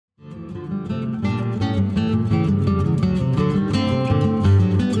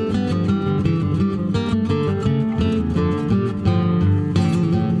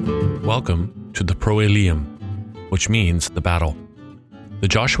welcome to the Proelium, which means the battle. The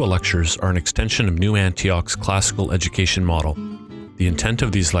Joshua Lectures are an extension of New Antioch's classical education model. The intent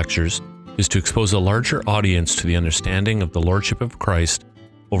of these lectures is to expose a larger audience to the understanding of the Lordship of Christ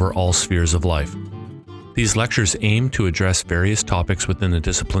over all spheres of life. These lectures aim to address various topics within the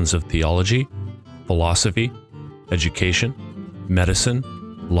disciplines of theology, philosophy, education, medicine,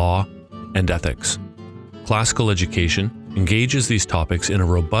 law, and ethics. Classical education engages these topics in a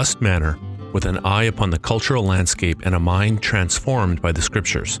robust manner with an eye upon the cultural landscape and a mind transformed by the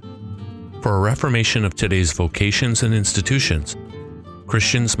Scriptures. For a reformation of today's vocations and institutions,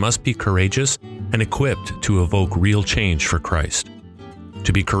 Christians must be courageous and equipped to evoke real change for Christ.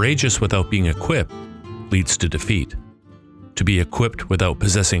 To be courageous without being equipped leads to defeat. To be equipped without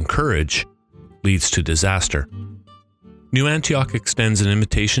possessing courage leads to disaster. New Antioch extends an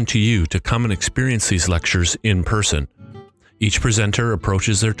invitation to you to come and experience these lectures in person. Each presenter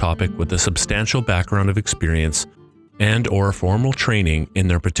approaches their topic with a substantial background of experience and/or formal training in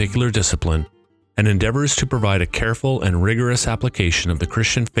their particular discipline and endeavors to provide a careful and rigorous application of the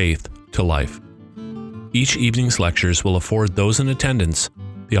Christian faith to life. Each evening's lectures will afford those in attendance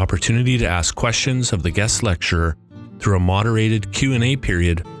the opportunity to ask questions of the guest lecturer through a moderated Q&A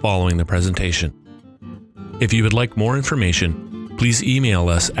period following the presentation. If you would like more information, please email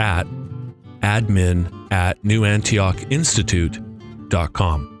us at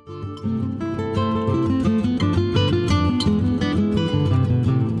admin@newantiocinstitute.com.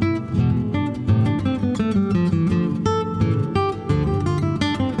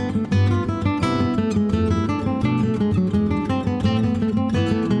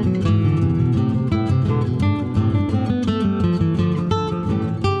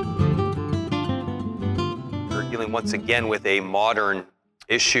 We're dealing once again with a modern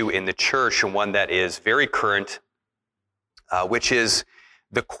issue in the church, and one that is very current, which is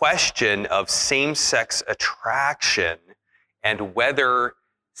the question of same-sex attraction and whether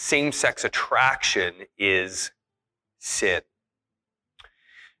same-sex attraction is sin.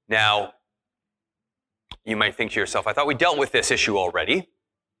 Now, you might think to yourself, I thought we dealt with this issue already,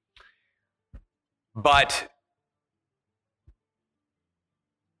 but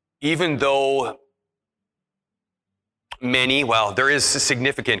even though there is a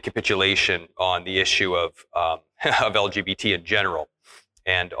significant capitulation on the issue of LGBT in general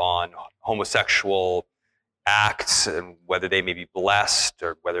and on homosexual acts and whether they may be blessed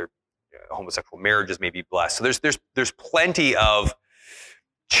or whether homosexual marriages may be blessed. So there's plenty of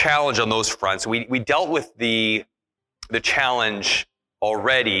challenge on those fronts. We dealt with the challenge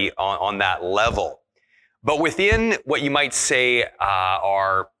already on that level. But within what you might say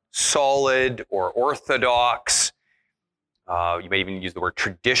are solid or orthodox, you may even use the word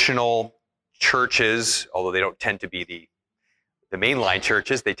traditional churches, although they don't tend to be the mainline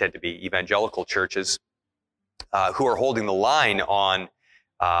churches. They tend to be evangelical churches who are holding the line on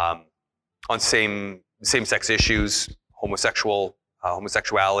same-sex issues,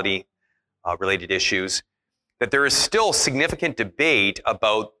 homosexuality, related issues. That there is still significant debate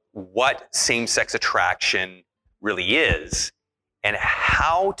about what same-sex attraction really is, and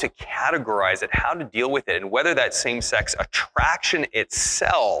how to categorize it, how to deal with it, and whether that same-sex attraction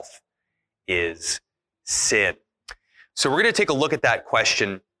itself is sin. So we're going to take a look at that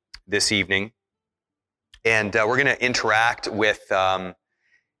question this evening, and we're going to interact with,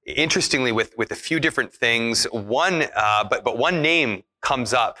 interestingly, with a few different things. But one name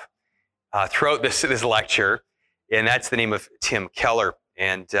comes up throughout this lecture, and that's the name of Tim Keller.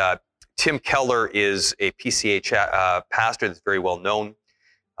 And Tim Keller is a PCA pastor that's very well known,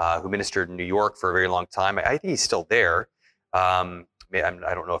 who ministered in New York for a very long time. I think he's still there. I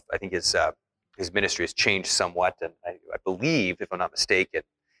don't know I think his ministry has changed somewhat, and I believe, if I'm not mistaken,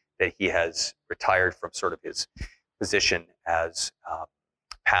 that he has retired from sort of his position as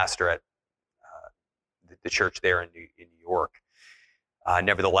pastor at the church there in New York.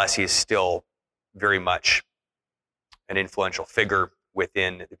 Nevertheless, he is still very much an influential figure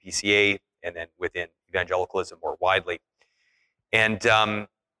within the PCA and then within evangelicalism more widely. And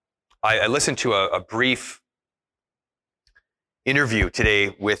I listened to a brief interview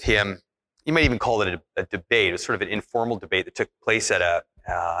today with him. You might even call it a debate. It was sort of an informal debate that took place at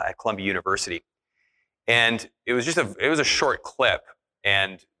Columbia University. And it was a short clip,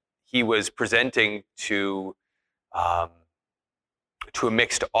 and he was presenting to a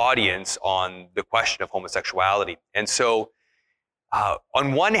mixed audience on the question of homosexuality. And so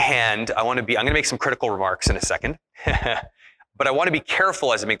on one hand, I'm going to make some critical remarks in a second, but I want to be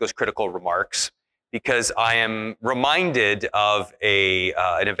careful as I make those critical remarks, because I am reminded of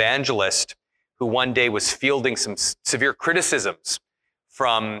an evangelist who one day was fielding some severe criticisms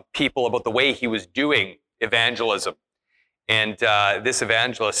from people about the way he was doing evangelism. And this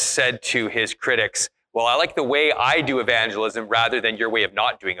evangelist said to his critics, well, I like the way I do evangelism rather than your way of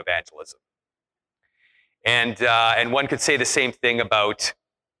not doing evangelism. And one could say the same thing about,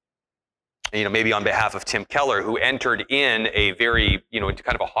 maybe on behalf of Tim Keller, who entered in a very, into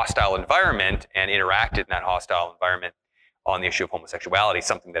kind of a hostile environment and interacted in that hostile environment on the issue of homosexuality,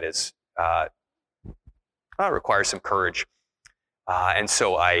 something that is requires some courage. And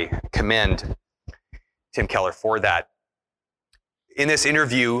so I commend Tim Keller for that. In this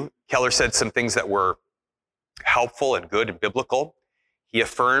interview, Keller said some things that were helpful and good and biblical. He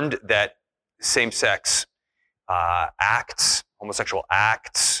affirmed that same-sex acts, homosexual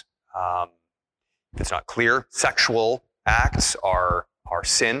acts, if it's not clear, sexual acts are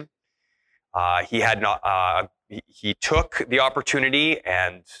sin. He took the opportunity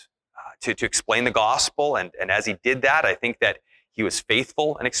and to explain the gospel, and as he did that, I think that he was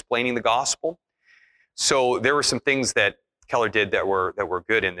faithful in explaining the gospel. So there were some things that Keller did that were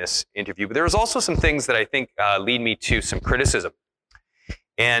good in this interview, but there was also some things that I think lead me to some criticism.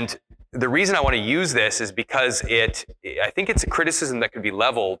 And the reason I want to use this is because I think it's a criticism that could be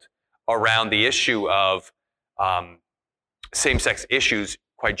leveled around the issue of same-sex issues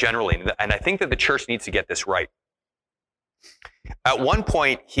quite generally. And I think that the church needs to get this right. At one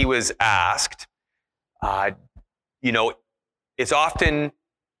point, he was asked, it's often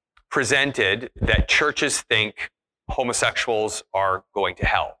presented that churches think homosexuals are going to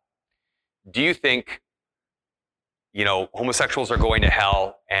hell. Do you think, homosexuals are going to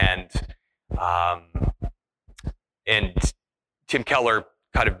hell? And Tim Keller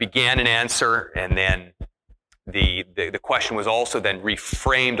kind of began an answer, and then the question was also then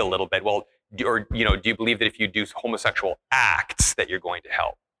reframed a little bit. Well, do you believe that if you do homosexual acts that you're going to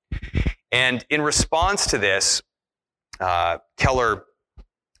hell? And in response to this, Keller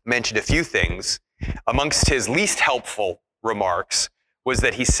mentioned a few things. Amongst his least helpful remarks was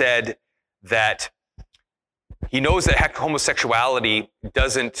that he said that he knows that homosexuality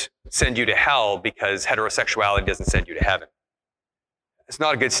doesn't send you to hell because heterosexuality doesn't send you to heaven. It's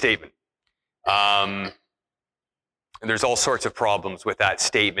not a good statement. And there's all sorts of problems with that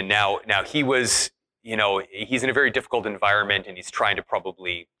statement. Now he was, he's in a very difficult environment, and he's trying to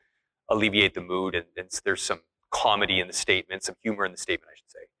probably alleviate the mood. And there's some comedy in the statement, some humor in the statement, I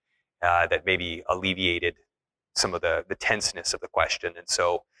should say, that maybe alleviated some of the tenseness of the question. And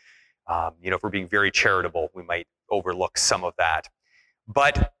so, if we're being very charitable, we might overlook some of that.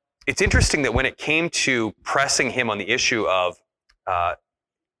 But it's interesting that when it came to pressing him on the issue of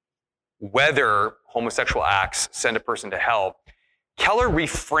whether homosexual acts send a person to hell, Keller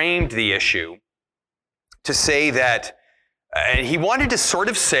reframed the issue to say that, and he wanted to sort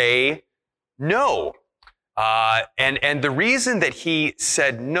of say no. And the reason that he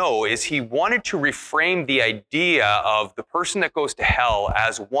said no is he wanted to reframe the idea of the person that goes to hell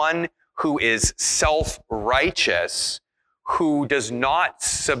as one who is self-righteous, who does not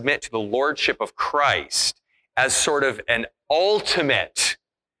submit to the lordship of Christ, as sort of an ultimate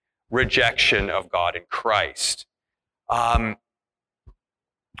rejection of God in Christ. And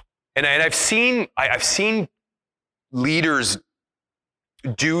I've seen leaders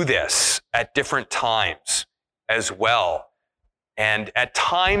do this at different times as well. And at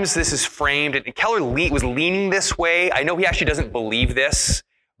times this is framed, and Keller was leaning this way. I know he actually doesn't believe this,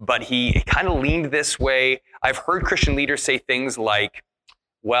 but he kind of leaned this way. I've heard Christian leaders say things like,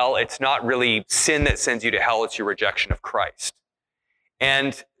 well, it's not really sin that sends you to hell, it's your rejection of Christ.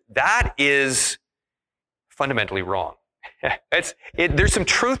 And that is fundamentally wrong. There's some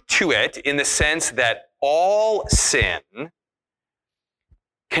truth to it in the sense that all sin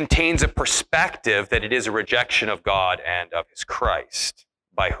contains a perspective that it is a rejection of God and of his Christ,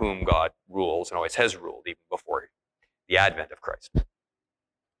 by whom God rules and always has ruled even before the advent of Christ.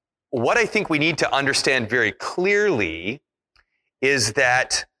 What I think we need to understand very clearly is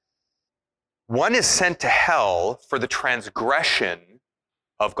that one is sent to hell for the transgression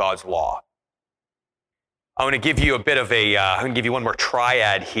of God's law. I'm going to give you I'm going to give you one more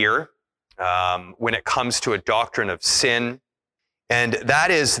triad here when it comes to a doctrine of sin. And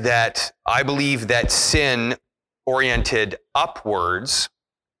that is that I believe that sin oriented upwards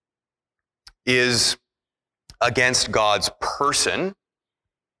is against God's person.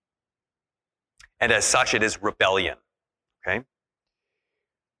 And as such, it is rebellion. Okay?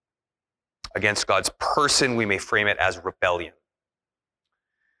 Against God's person, we may frame it as rebellion.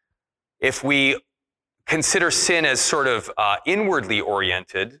 If we consider sin as sort of inwardly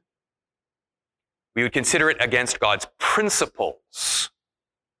oriented, we would consider it against God's principles.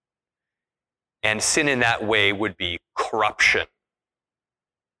 And sin in that way would be corruption.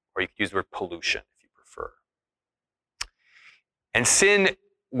 or you could use the word pollution if you prefer. And sin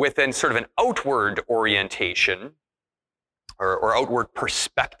within sort of an outward orientation, or outward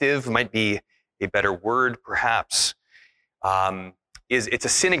perspective might be a better word perhaps, it's a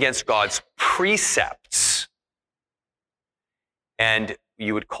sin against God's precepts. And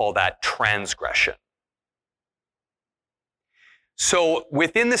you would call that transgression. So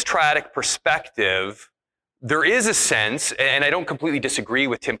within this triadic perspective, there is a sense, and I don't completely disagree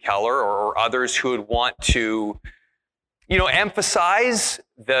with Tim Keller or others who would want to, emphasize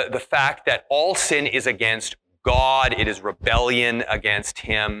the fact that all sin is against God. It is rebellion against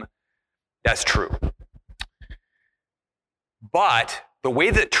him. That's true. But the way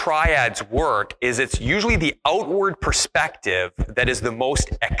that triads work is it's usually the outward perspective that is the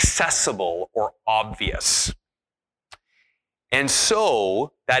most accessible or obvious. And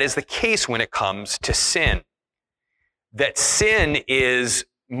so that is the case when it comes to sin. That sin is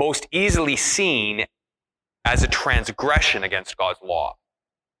most easily seen as a transgression against God's law.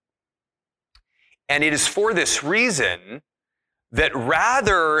 And it is for this reason that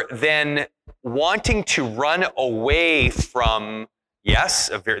rather than wanting to run away from, yes,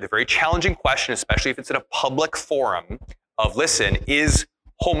 the very challenging question, especially if it's in a public forum, of, listen, is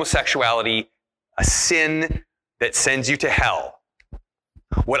homosexuality a sin that sends you to hell?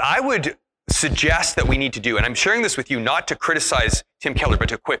 What I would suggest that we need to do, and I'm sharing this with you not to criticize Tim Keller, but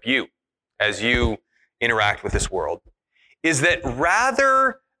to equip you as you interact with this world, is that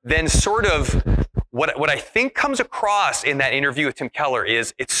rather than sort of what I think comes across in that interview with Tim Keller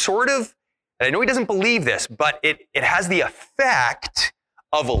is it's sort of, and I know he doesn't believe this, but it has the effect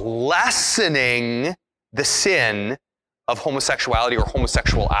of lessening the sin of homosexuality or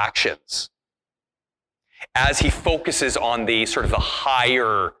homosexual actions as he focuses on the sort of the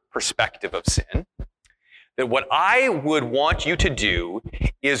higher perspective of sin. That what I would want you to do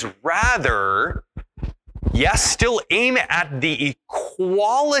is rather, yes, still aim at the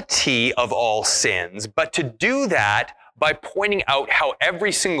equality of all sins, but to do that by pointing out how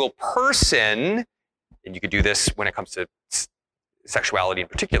every single person, and you could do this when it comes to sexuality in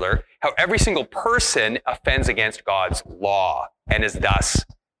particular, how every single person offends against God's law and is thus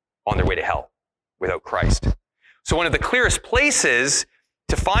on their way to hell without Christ. So one of the clearest places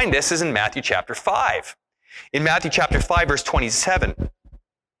to find this is in Matthew chapter 5. In Matthew chapter 5, verse 27,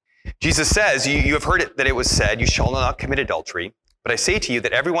 Jesus says, you have heard it that it was said, you shall not commit adultery. But I say to you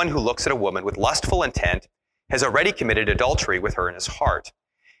that everyone who looks at a woman with lustful intent has already committed adultery with her in his heart.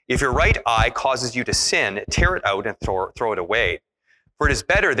 If your right eye causes you to sin, tear it out and throw it away. For it is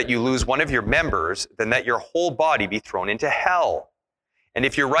better that you lose one of your members than that your whole body be thrown into hell. And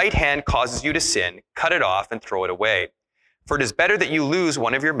if your right hand causes you to sin, cut it off and throw it away. For it is better that you lose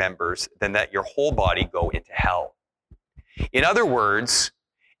one of your members than that your whole body go into hell. In other words,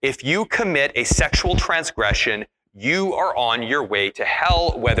 if you commit a sexual transgression, you are on your way to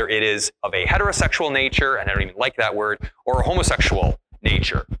hell, whether it is of a heterosexual nature, and I don't even like that word, or a homosexual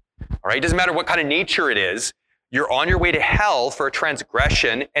nature. All right, it doesn't matter what kind of nature it is. You're on your way to hell for a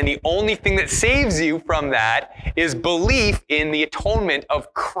transgression, and the only thing that saves you from that is belief in the atonement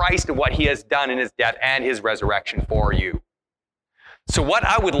of Christ and what he has done in his death and his resurrection for you. So what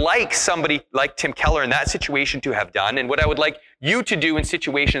I would like somebody like Tim Keller in that situation to have done, and what I would like you to do in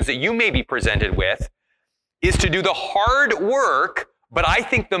situations that you may be presented with, is to do the hard work, but I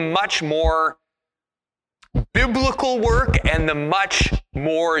think the much more biblical work and the much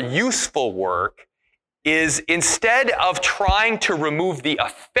more useful work is, instead of trying to remove the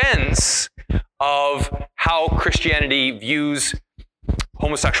offense of how Christianity views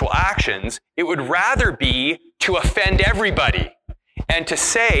homosexual actions, it would rather be to offend everybody and to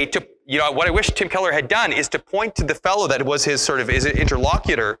say, what I wish Tim Keller had done is to point to the fellow that was his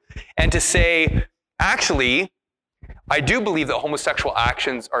interlocutor and to say, actually, I do believe that homosexual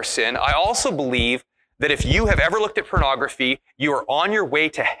actions are sin. I also believe that if you have ever looked at pornography, you are on your way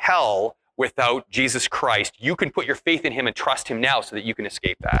to hell without Jesus Christ. You can put your faith in him and trust him now so that you can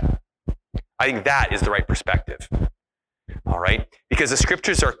escape that. I think that is the right perspective. All right? Because the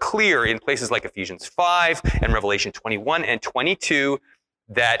scriptures are clear in places like Ephesians 5 and Revelation 21 and 22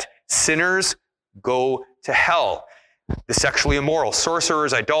 that sinners go to hell. The sexually immoral,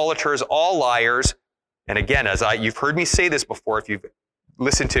 sorcerers, idolaters, all liars. And again, you've heard me say this before, if you've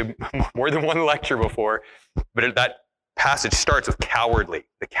listened to more than one lecture before, but that passage starts with cowardly.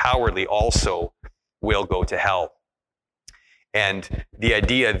 The cowardly also will go to hell. And the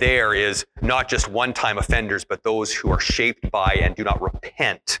idea there is not just one-time offenders, but those who are shaped by and do not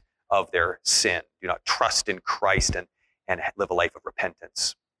repent of their sin, do not trust in Christ and live a life of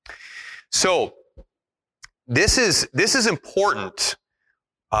repentance. So this is important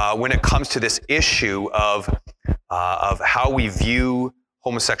when it comes to this issue of how we view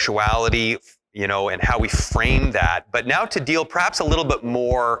homosexuality, and how we frame that. But now to deal perhaps a little bit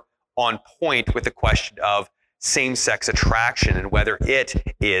more on point with the question of same-sex attraction and whether it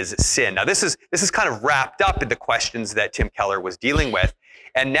is sin. Now, this is kind of wrapped up in the questions that Tim Keller was dealing with.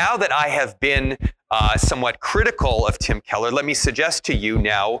 And now that I have been somewhat critical of Tim Keller, let me suggest to you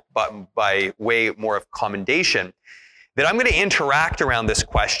now, but by way more of commendation, that I'm going to interact around this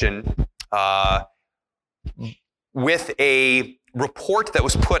question with a report that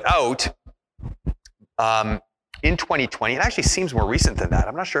was put out in 2020. It actually seems more recent than that.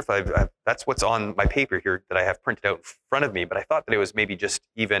 I'm not sure if that's what's on my paper here that I have printed out in front of me, but I thought that it was maybe just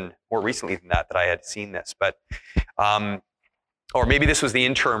even more recently than that I had seen this. But or maybe this was the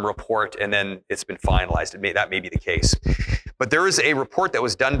interim report and then it's been finalized. That may be the case. But there is a report that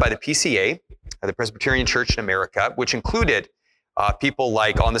was done by the PCA, the Presbyterian Church in America, which included people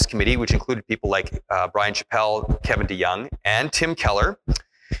like, on this committee, which included people like Brian Chappell, Kevin DeYoung, and Tim Keller.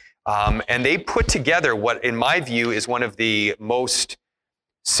 And they put together what, in my view, is one of the most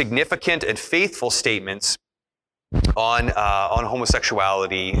significant and faithful statements on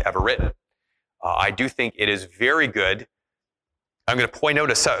homosexuality ever written. I do think it is very good. I'm going to point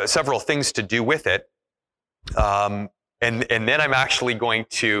out several things to do with it. And then I'm actually going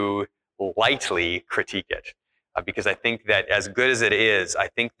to lightly critique it. Because I think that as good as it is, I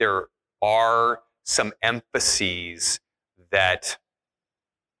think there are some emphases that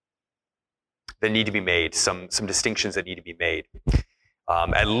need to be made, some distinctions that need to be made,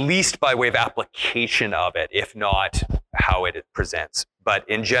 at least by way of application of it, if not how it presents. But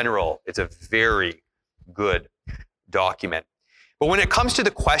in general, it's a very good document. But when it comes to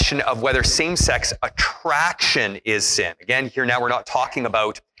the question of whether same-sex attraction is sin, again, here now we're not talking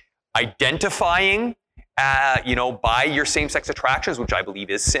about identifying by your same-sex attractions, which I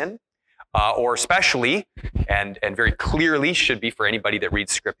believe is sin, or especially, and very clearly should be for anybody that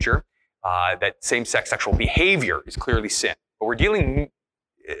reads Scripture, that same-sex sexual behavior is clearly sin. But we're dealing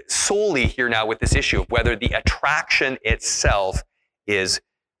solely here now with this issue of whether the attraction itself is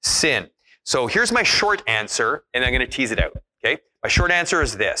sin. So here's my short answer, and I'm going to tease it out, okay? My short answer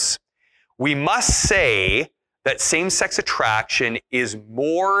is this. We must say that same-sex attraction is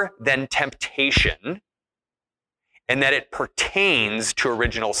more than temptation, and that it pertains to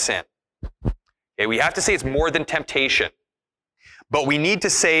original sin. Okay, we have to say it's more than temptation. But we need to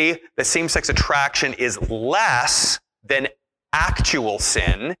say that same-sex attraction is less than actual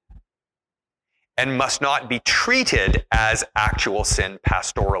sin and must not be treated as actual sin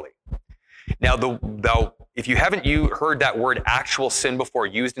pastorally. Now, if you haven't heard that word actual sin before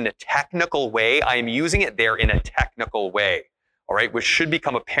used in a technical way, I am using it there in a technical way, all right, which should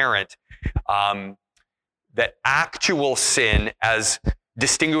become apparent that actual sin, as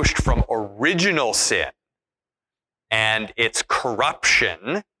distinguished from original sin and its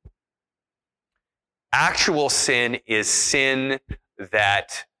corruption, actual sin is sin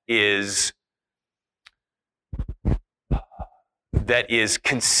that is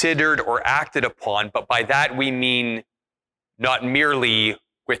considered or acted upon, but by that we mean not merely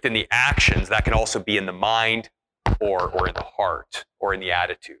within the actions, that can also be in the mind or in the heart or in the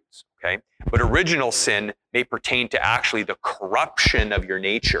attitudes, okay? But original sin may pertain to actually the corruption of your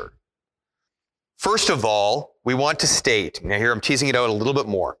nature. First of all, we want to state, now here I'm teasing it out a little bit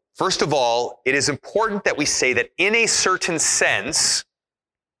more. First of all, it is important that we say that in a certain sense,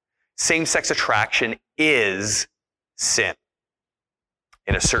 same-sex attraction is sin.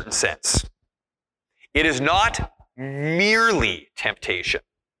 In a certain sense. It is not merely temptation.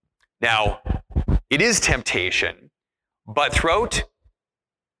 Now, it is temptation, but throughout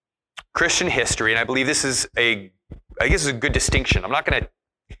Christian history, and I believe this is a good distinction. I'm not going to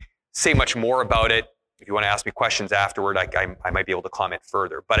say much more about it. If you want to ask me questions afterward, I might be able to comment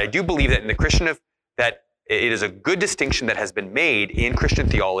further. But I do believe that in the that it is a good distinction that has been made in Christian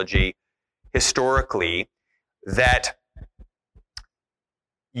theology historically, that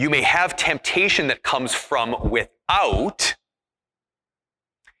you may have temptation that comes from without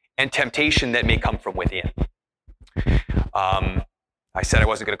and temptation that may come from within. I said I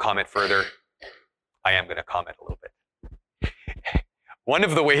wasn't going to comment further. I am going to comment a little bit. One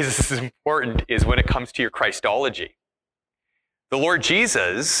of the ways this is important is when it comes to your Christology. The Lord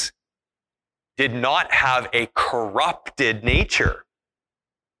Jesus did not have a corrupted nature.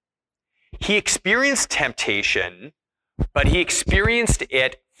 He experienced temptation, but he experienced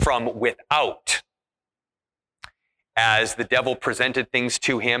it from without, as the devil presented things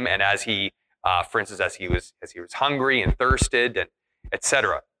to him, and as he, for instance, as he was hungry and thirsted, and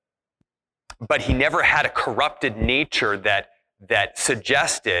etc. But he never had a corrupted nature that that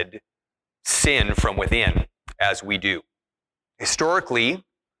suggested sin from within, as we do. Historically,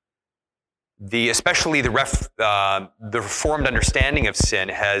 especially the Reformed understanding of sin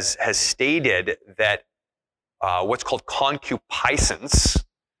has stated that what's called concupiscence,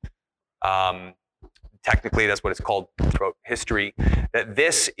 technically that's what it's called throughout history, that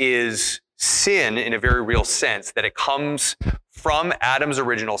this is sin in a very real sense, that it comes from Adam's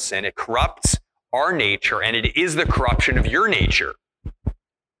original sin. It corrupts our nature, and it is the corruption of your nature.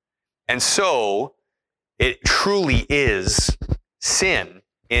 And so it truly is sin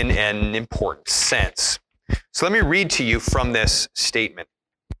in an important sense. So let me read to you from this statement.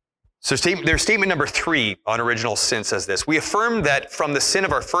 So their statement number 3 on original sin says this: "We affirm that from the sin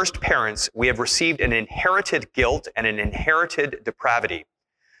of our first parents, we have received an inherited guilt and an inherited depravity.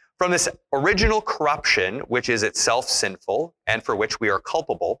 From this original corruption, which is itself sinful and for which we are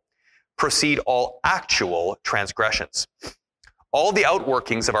culpable, proceed all actual transgressions. All the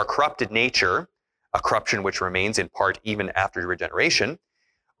outworkings of our corrupted nature, a corruption which remains in part even after regeneration,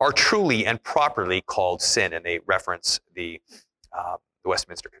 are truly and properly called sin." And they reference the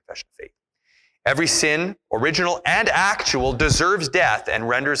Westminster Confession of Faith. "Every sin, original and actual, deserves death and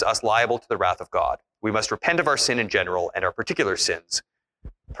renders us liable to the wrath of God. We must repent of our sin in general and our particular sins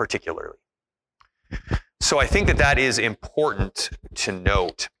particularly." So I think that is important to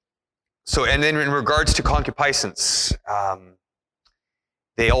note. So, and then in regards to concupiscence,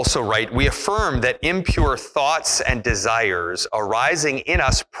 they also write, "We affirm that impure thoughts and desires arising in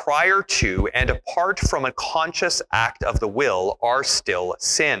us prior to and apart from a conscious act of the will are still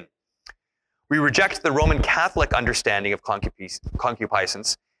sin. We reject the Roman Catholic understanding of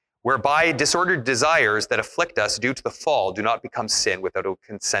concupiscence, whereby disordered desires that afflict us due to the fall do not become sin without a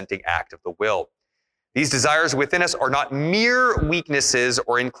consenting act of the will. These desires within us are not mere weaknesses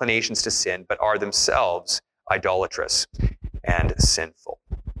or inclinations to sin, but are themselves idolatrous and sinful."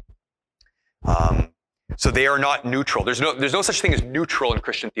 So they are not neutral. There's no such thing as neutral in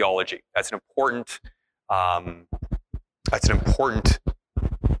Christian theology. That's an important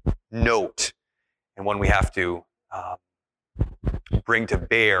note, and one we have to bring to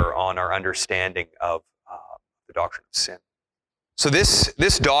bear on our understanding of the doctrine of sin. So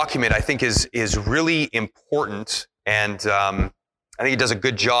this document, I think, is really important, and I think it does a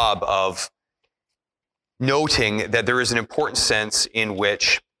good job of noting that there is an important sense in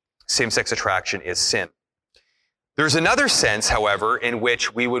which same-sex attraction is sin. There's another sense, however, in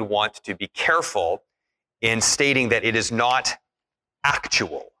which we would want to be careful in stating that it is not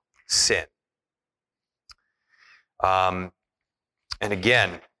actual sin. And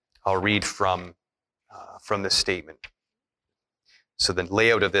again, I'll read from this statement. So the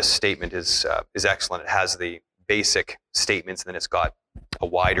layout of this statement is excellent. It has the basic statements, and then it's got a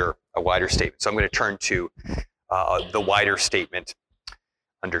wider statement. So I'm going to turn to the wider statement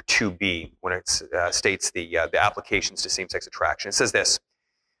under 2b when it states the applications to same-sex attraction. It says this: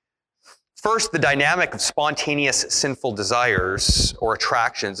 "First, the dynamic of spontaneous sinful desires or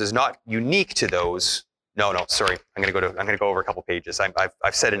attractions is not unique to those." Sorry. I'm going to go over a couple pages.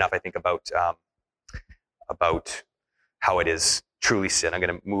 I've said enough, I think, about how it is truly sin. I'm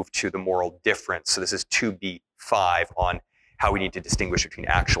going to move to the moral difference. So this is 2b5 on how we need to distinguish between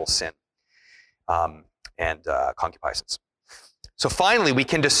actual sin and concupiscence. So finally, we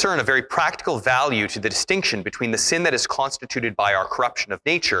can discern a very practical value to the distinction between the sin that is constituted by our corruption of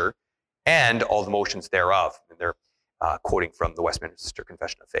nature and all the motions thereof. And they're quoting from the Westminster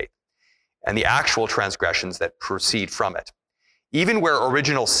Confession of Faith, and the actual transgressions that proceed from it. Even where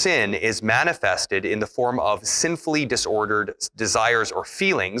original sin is manifested in the form of sinfully disordered desires or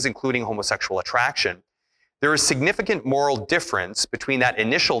feelings, including homosexual attraction, there is significant moral difference between that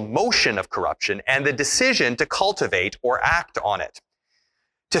initial motion of corruption and the decision to cultivate or act on it.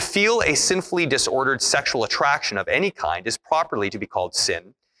 To feel a sinfully disordered sexual attraction of any kind is properly to be called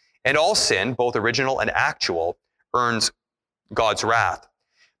sin, and all sin, both original and actual, earns God's wrath.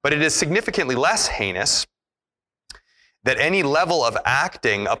 But it is significantly less heinous that any level of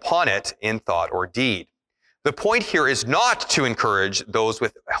acting upon it in thought or deed. The point here is not to encourage those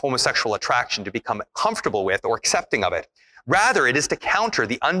with homosexual attraction to become comfortable with or accepting of it. Rather, it is to counter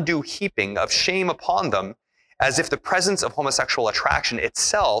the undue heaping of shame upon them, as if the presence of homosexual attraction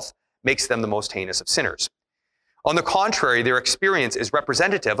itself makes them the most heinous of sinners. On the contrary, their experience is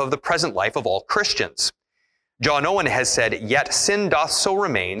representative of the present life of all Christians. John Owen has said, "Yet sin doth so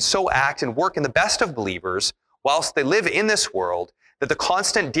remain, so act and work in the best of believers, whilst they live in this world, that the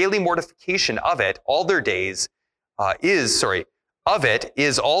constant daily mortification of it is all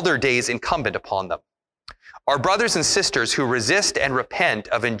their days incumbent upon them. Our brothers and sisters who resist and repent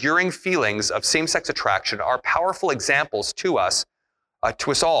of enduring feelings of same-sex attraction are powerful examples to us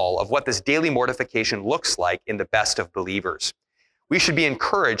all of what this daily mortification looks like in the best of believers. We should be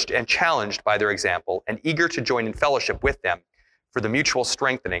encouraged and challenged by their example and eager to join in fellowship with them for the mutual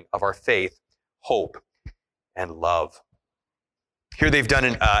strengthening of our faith, hope, and love. Here they've done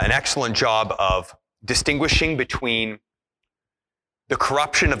an excellent job of distinguishing between the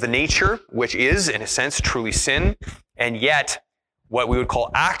corruption of the nature, which is, in a sense, truly sin, and yet what we would call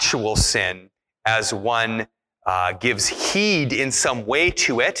actual sin as one gives heed in some way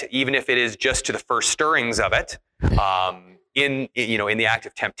to it, even if it is just to the first stirrings of it, in the act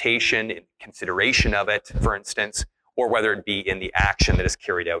of temptation, in consideration of it, for instance, or whether it be in the action that is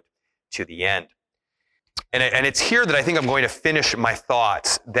carried out to the end. And it's here that I think I'm going to finish my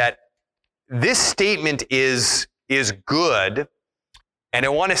thoughts, that this statement is good, and I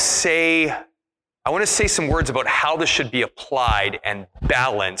want to say some words about how this should be applied and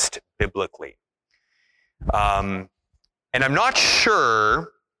balanced biblically. And I'm not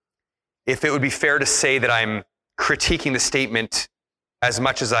sure if it would be fair to say that I'm critiquing the statement as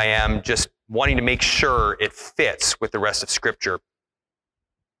much as I am just wanting to make sure it fits with the rest of Scripture.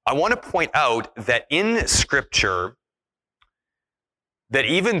 I want to point out that in Scripture, that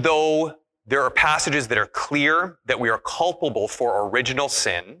even though there are passages that are clear that we are culpable for original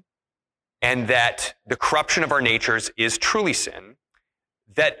sin, and that the corruption of our natures is truly sin,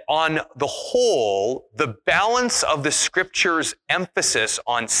 that on the whole, the balance of the Scripture's emphasis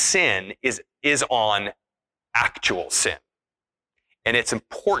on sin is on actual sin. And it's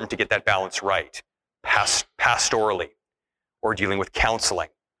important to get that balance right, pastorally, or dealing with counseling.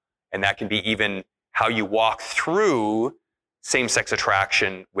 And that can be even how you walk through same-sex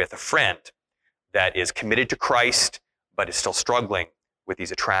attraction with a friend that is committed to Christ, but is still struggling with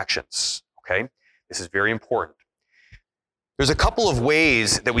these attractions, okay? This is very important. There's a couple of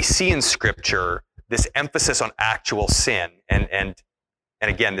ways that we see in Scripture this emphasis on actual sin, and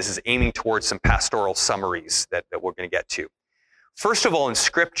again, this is aiming towards some pastoral summaries that we're going to get to. First of all, in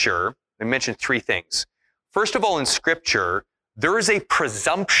Scripture, I mentioned three things. First of all, in Scripture, there is a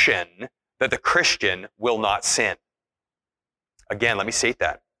presumption that the Christian will not sin. Again, let me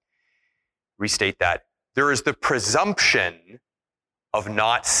restate that. There is the presumption of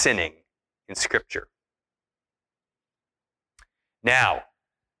not sinning in Scripture. Now,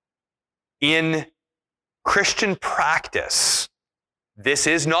 in Christian practice, this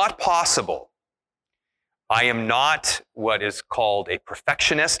is not possible. I am not what is called a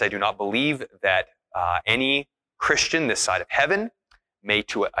perfectionist. I do not believe that any Christian this side of heaven may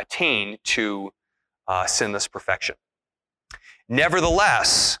attain to sinless perfection.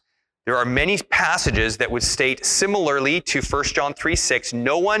 Nevertheless, there are many passages that would state similarly to 1 John 3:6,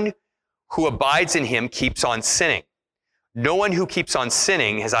 no one who abides in him keeps on sinning. No one who keeps on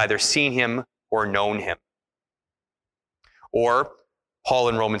sinning has either seen him or known him. Or Paul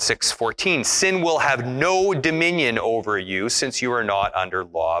in Romans 6:14, sin will have no dominion over you since you are not under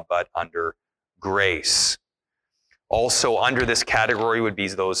law but under grace. Also under this category would be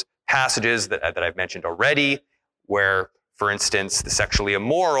those passages that I've mentioned already, where, for instance, the sexually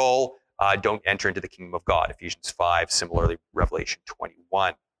immoral don't enter into the kingdom of God, Ephesians 5, similarly Revelation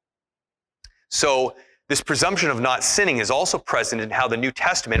 21. So this presumption of not sinning is also present in how the New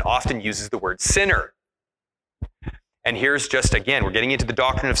Testament often uses the word sinner. And here's just, again, we're getting into the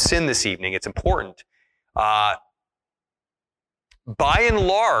doctrine of sin this evening. It's important. By and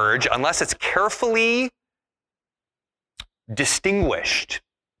large, unless it's carefully distinguished,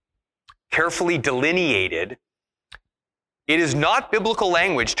 carefully delineated, it is not biblical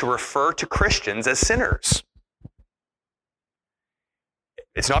language to refer to Christians as sinners.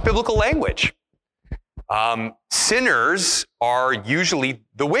 It's not biblical language. Sinners are usually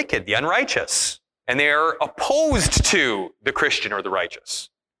the wicked, the unrighteous, and they are opposed to the Christian or the righteous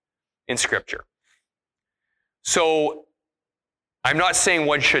in Scripture. So I'm not saying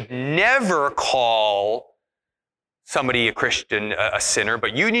one should never call somebody a Christian a sinner,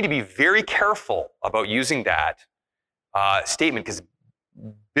 but you need to be very careful about using that statement, because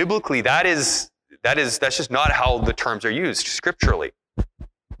biblically that's just not how the terms are used scripturally.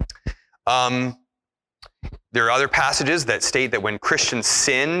 There are other passages that state that when Christians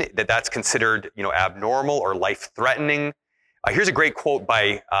sin, that's considered, abnormal or life-threatening. Here's a great quote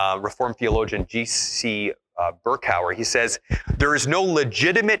by Reformed theologian G.C. Berkouwer. He says, "There is no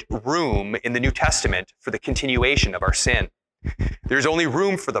legitimate room in the New Testament for the continuation of our sin. There's only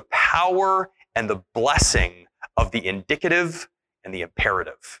room for the power and the blessing of the indicative and the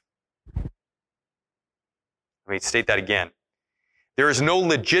imperative." Let me state that again. There is no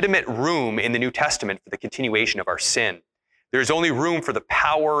legitimate room in the New Testament for the continuation of our sin. There's only room for the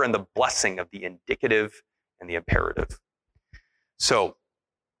power and the blessing of the indicative and the imperative. So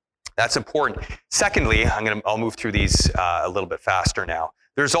that's important. Secondly, I'll move through these a little bit faster now.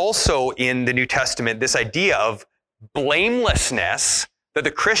 There's also in the New Testament this idea of blamelessness that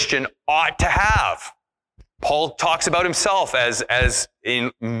the Christian ought to have. Paul talks about himself as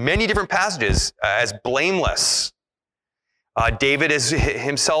in many different passages as blameless. David is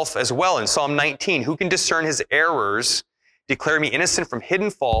himself as well in Psalm 19. Who can discern his errors? Declare me innocent from hidden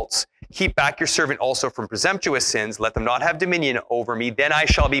faults. Keep back your servant also from presumptuous sins. Let them not have dominion over me. Then I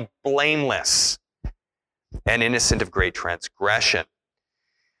shall be blameless and innocent of great transgression.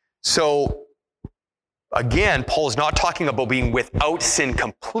 So again, Paul is not talking about being without sin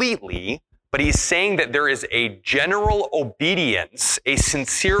completely, but he's saying that there is a general obedience, a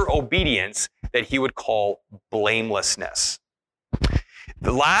sincere obedience that he would call blamelessness.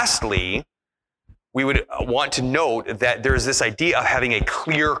 Lastly, we would want to note that there's this idea of having a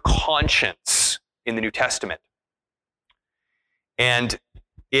clear conscience in the New Testament. And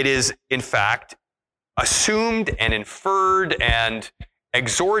it is, in fact, assumed and inferred and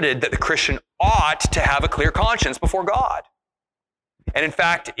exhorted that the Christian ought to have a clear conscience before God. And in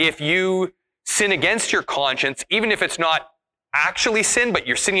fact, if you sin against your conscience, even if it's not actually sin, but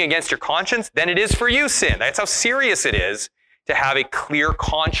you're sinning against your conscience, then it is for you sin. That's how serious it is to have a clear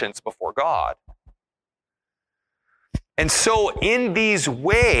conscience before God. And so in these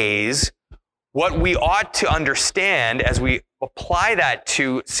ways, what we ought to understand as we apply that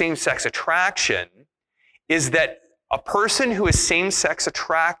to same-sex attraction is that a person who is same-sex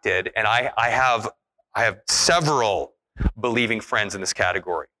attracted, and I have several believing friends in this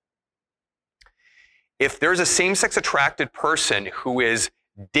category. If there's a same-sex attracted person who is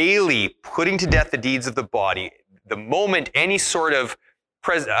daily putting to death the deeds of the body, the moment any sort of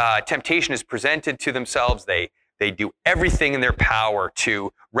temptation is presented to themselves, they do everything in their power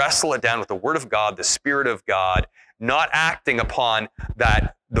to wrestle it down with the Word of God, the Spirit of God, not acting upon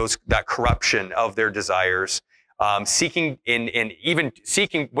that corruption of their desires, seeking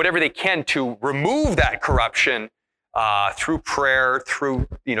whatever they can to remove that corruption through prayer, through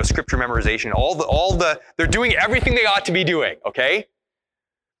scripture memorization. They're doing everything they ought to be doing. Okay,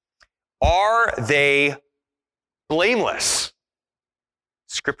 are they blameless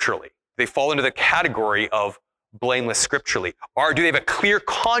scripturally? They fall into the category of blameless scripturally. Do they have a clear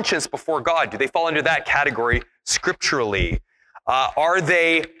conscience before God? Do they fall into that category scripturally? Are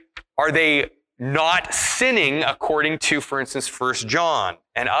they not sinning according to, for instance, 1 John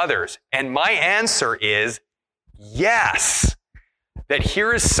and others? And my answer is yes. That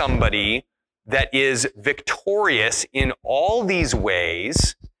here is somebody that is victorious in all these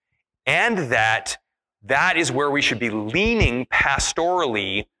ways, and that is where we should be leaning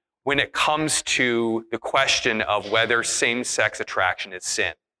pastorally when it comes to the question of whether same-sex attraction is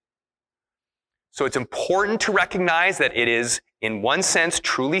sin. So it's important to recognize that it is, in one sense,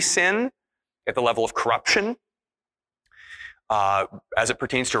 truly sin at the level of corruption as it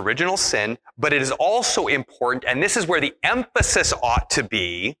pertains to original sin, but it is also important, and this is where the emphasis ought to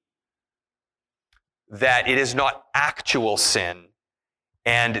be, that it is not actual sin.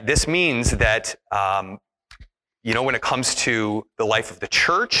 And this means that when it comes to the life of the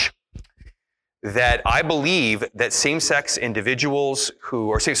church, that I believe that same-sex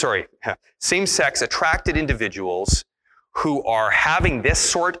attracted individuals who are having this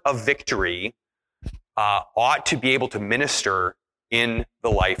sort of victory ought to be able to minister in the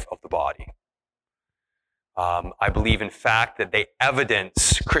life of the body. I believe, in fact, that they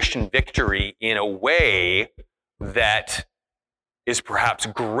evidence Christian victory in a way that is perhaps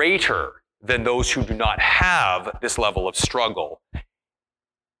greater than those who do not have this level of struggle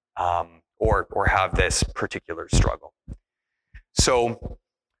or have this particular struggle. So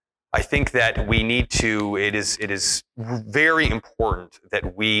I think that it is very important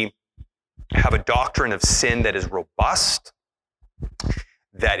that we have a doctrine of sin that is robust,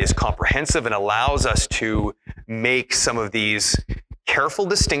 that is comprehensive, and allows us to make some of these careful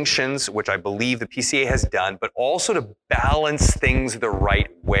distinctions, which I believe the PCA has done, but also to balance things the right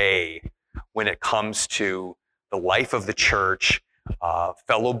way when it comes to the life of the church,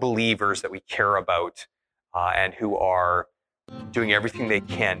 fellow believers that we care about, and who are doing everything they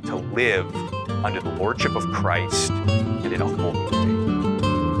can to live under the lordship of Christ and in a holy way.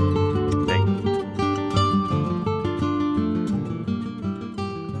 Thank you.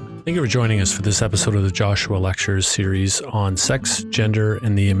 Thank you for joining us for this episode of the Joshua Lectures series on sex, gender,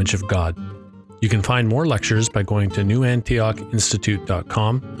 and the image of God. You can find more lectures by going to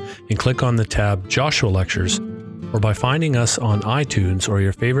newantiochinstitute.com and click on the tab Joshua Lectures or by finding us on iTunes or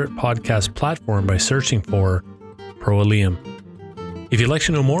your favorite podcast platform by searching for Pro Elium. If you'd like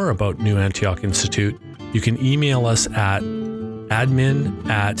to know more about New Antioch Institute, you can email us at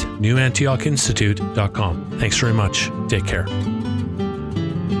admin@newantiochinstitute.com. Thanks very much. Take care.